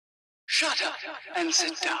Shut up and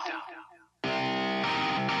sit down.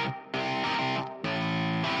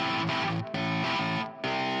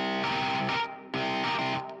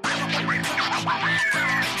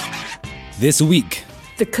 This week,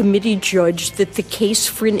 the committee judged that the case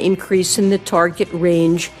for an increase in the target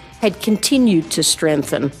range had continued to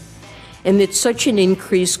strengthen, and that such an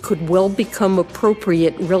increase could well become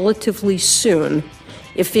appropriate relatively soon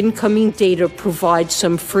if incoming data provide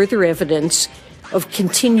some further evidence of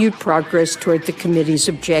continued progress toward the committee's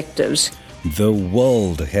objectives. The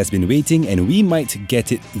world has been waiting, and we might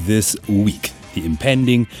get it this week. The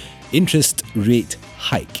impending interest rate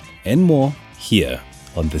hike and more here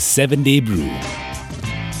on the 7-Day Brew.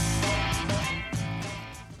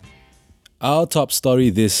 Our top story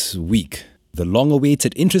this week. The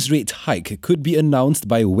long-awaited interest rate hike could be announced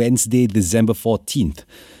by Wednesday, December 14th.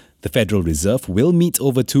 The Federal Reserve will meet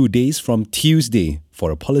over 2 days from Tuesday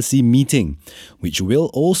for a policy meeting, which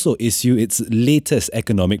will also issue its latest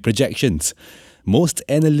economic projections. Most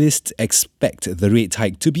analysts expect the rate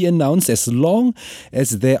hike to be announced as long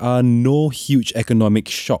as there are no huge economic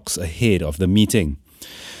shocks ahead of the meeting.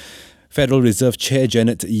 Federal Reserve Chair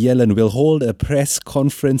Janet Yellen will hold a press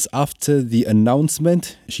conference after the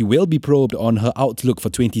announcement. She will be probed on her outlook for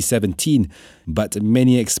 2017, but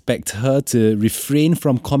many expect her to refrain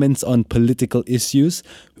from comments on political issues,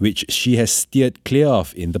 which she has steered clear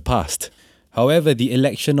of in the past. However, the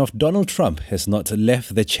election of Donald Trump has not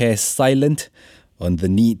left the chair silent on the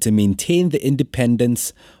need to maintain the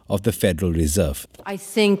independence of the Federal Reserve. I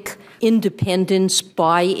think independence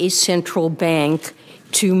by a central bank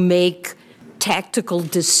to make tactical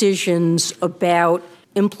decisions about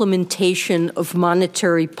implementation of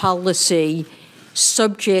monetary policy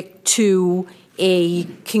subject to a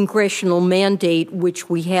congressional mandate, which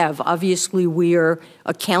we have. Obviously, we are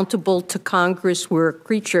accountable to Congress. We're a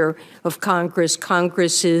creature of Congress.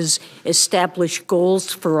 Congress's established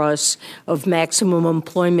goals for us of maximum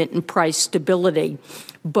employment and price stability.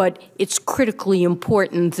 But it's critically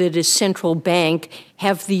important that a central bank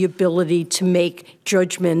have the ability to make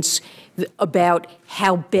judgments about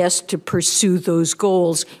how best to pursue those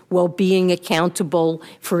goals while being accountable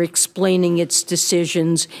for explaining its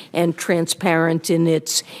decisions and transparent in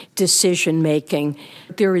its decision-making.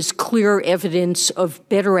 There is clear evidence of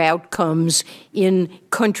better outcomes in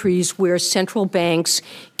countries where central banks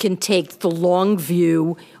can take the long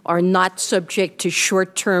view, are not subject to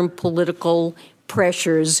short-term political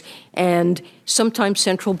pressures, and sometimes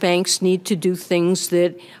central banks need to do things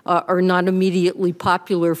that are not immediately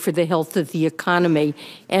popular for the health of the economy.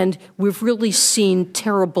 And we've really seen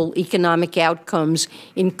terrible economic outcomes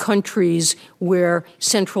in countries where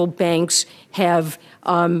central banks have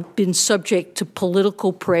been subject to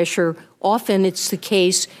political pressure. Often it's the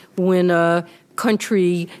case when a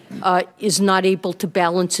country is not able to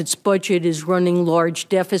balance its budget, is running large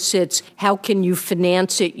deficits. How can you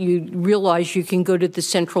finance it? You realize you can go to the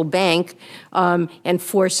central bank and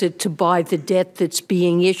force it to buy the debt that's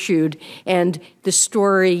being issued. And the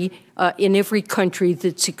story in every country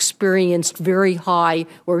that's experienced very high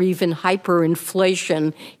or even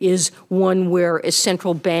hyperinflation is one where a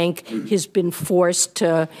central bank has been forced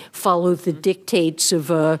to follow the dictates of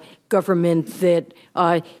a government that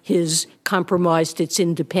has compromised its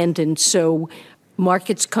independence. So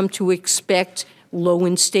markets come to expect low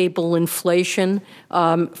and stable inflation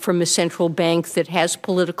from a central bank that has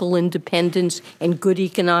political independence and good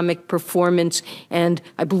economic performance. And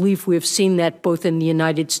I believe we've seen that both in the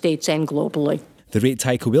United States and globally. The rate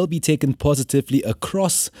hike will be taken positively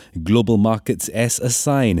across global markets as a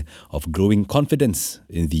sign of growing confidence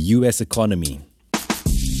in the US economy.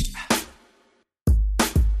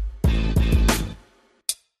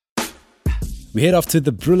 We head off to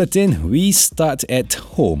the Bulletin. We start at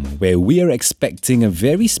home, where we are expecting a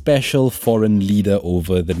very special foreign leader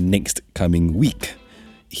over the next coming week.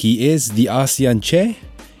 He is the ASEAN chair.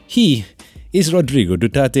 He is Rodrigo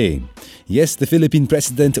Duterte. Yes, the Philippine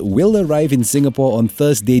president will arrive in Singapore on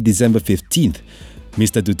Thursday, December 15th.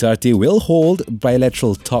 Mr. Duterte will hold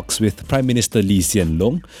bilateral talks with Prime Minister Lee Hsien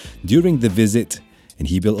Loong during the visit, and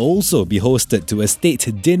he will also be hosted to a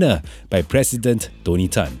state dinner by President Tony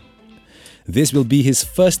Tan. This will be his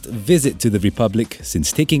first visit to the Republic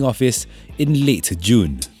since taking office in late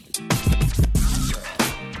June.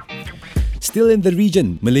 Still in the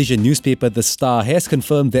region, Malaysian newspaper The Star has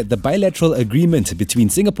confirmed that the bilateral agreement between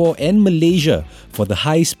Singapore and Malaysia for the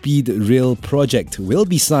high-speed rail project will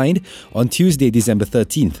be signed on Tuesday, December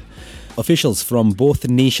 13th. Officials from both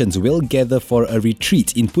nations will gather for a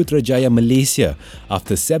retreat in Putrajaya, Malaysia,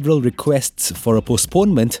 after several requests for a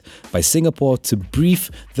postponement by Singapore to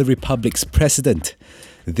brief the Republic's president.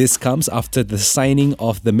 This comes after the signing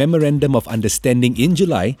of the Memorandum of Understanding in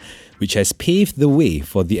July, which has paved the way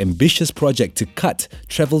for the ambitious project to cut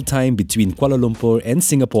travel time between Kuala Lumpur and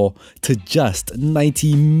Singapore to just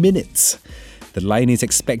 90 minutes. The line is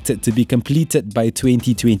expected to be completed by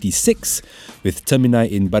 2026, with termini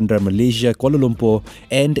in Bandar Malaysia, Kuala Lumpur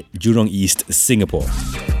and Jurong East, Singapore.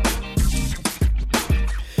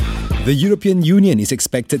 The European Union is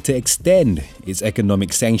expected to extend its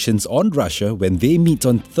economic sanctions on Russia when they meet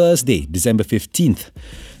on Thursday, December 15th.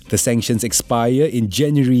 The sanctions expire in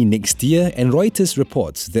January next year, and Reuters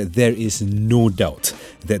reports that there is no doubt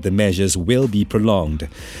that the measures will be prolonged.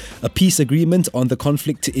 A peace agreement on the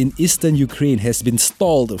conflict in eastern Ukraine has been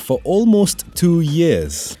stalled for almost 2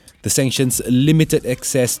 years. The sanctions limited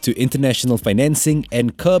access to international financing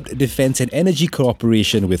and curbed defense and energy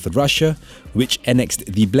cooperation with Russia, which annexed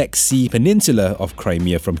the Black Sea Peninsula of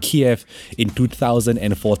Crimea from Kiev in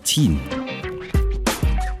 2014.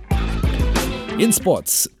 In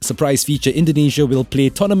sports, surprise feature Indonesia will play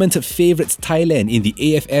tournament favourites Thailand in the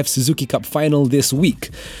AFF Suzuki Cup final this week.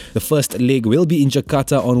 The first leg will be in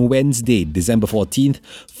Jakarta on Wednesday, December 14th,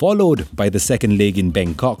 followed by the second leg in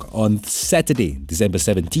Bangkok on Saturday, December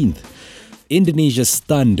 17th. Indonesia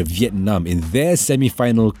stunned Vietnam in their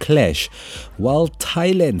semi-final clash, while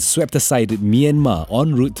Thailand swept aside Myanmar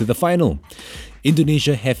en route to the final.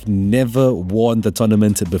 Indonesia have never won the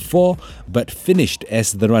tournament before, but finished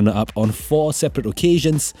as the runner-up on 4 separate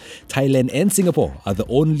occasions. Thailand and Singapore are the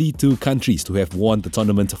only 2 countries to have won the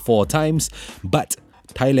tournament 4 times, but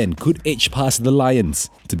Thailand could edge past the Lions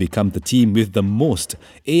to become the team with the most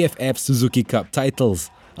AFF Suzuki Cup titles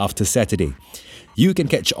after Saturday. You can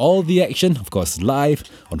catch all the action, of course, live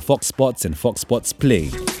on Fox Sports and Fox Sports Play.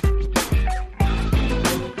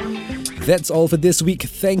 That's all for this week.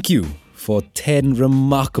 Thank you for 10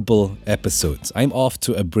 remarkable episodes. I'm off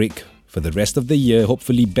to a break for the rest of the year,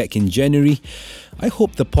 hopefully back in January. I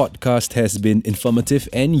hope the podcast has been informative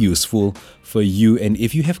and useful for you, and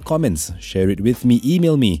if you have comments, share it with me.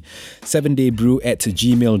 Email me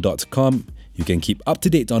 7daybrew@gmail.com. You can keep up to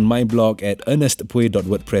date on my blog at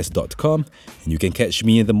ernestpui.wordpress.com, and you can catch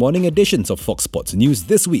me in the morning editions of Fox Sports News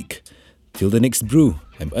this week. Till the next brew,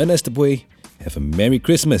 I'm Ernest Pui. Have a Merry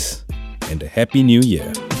Christmas and a Happy New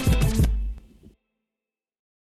Year.